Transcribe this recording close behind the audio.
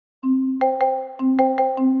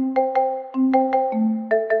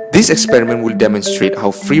This experiment will demonstrate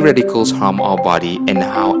how free radicals harm our body and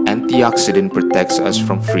how antioxidant protects us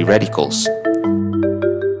from free radicals.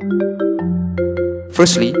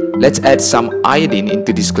 Firstly, let's add some iodine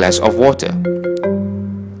into this glass of water.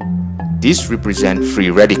 These represent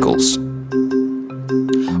free radicals.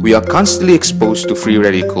 We are constantly exposed to free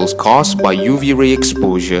radicals caused by UV ray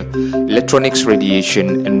exposure, electronics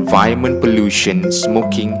radiation, environment pollution,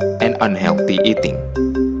 smoking, and unhealthy eating.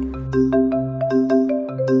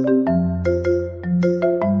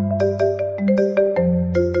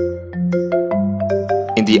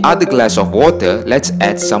 In the other glass of water, let's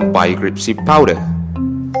add some BIO-GRAPE seed powder.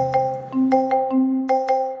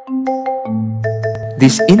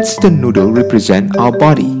 This instant noodle represents our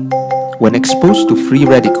body. When exposed to free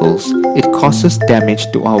radicals, it causes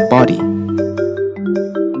damage to our body.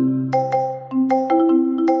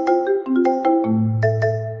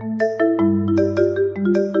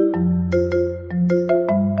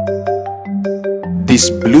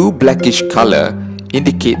 This blue blackish color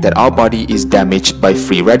indicates that our body is damaged by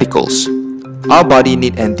free radicals. Our body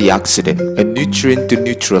needs antioxidant, a nutrient to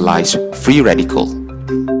neutralize free radical.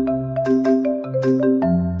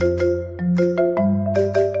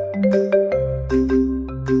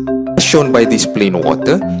 Shown by this plain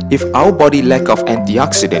water, if our body lack of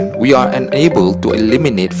antioxidant, we are unable to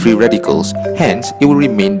eliminate free radicals, hence it will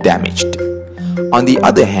remain damaged. On the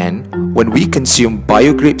other hand, when we consume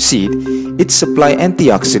BIO-GRAPE seed, it supplies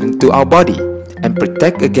antioxidant to our body and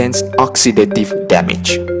protect against oxidative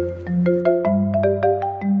damage.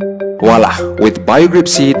 Voila! With BIO-GRAPE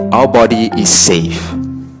seed, our body is safe.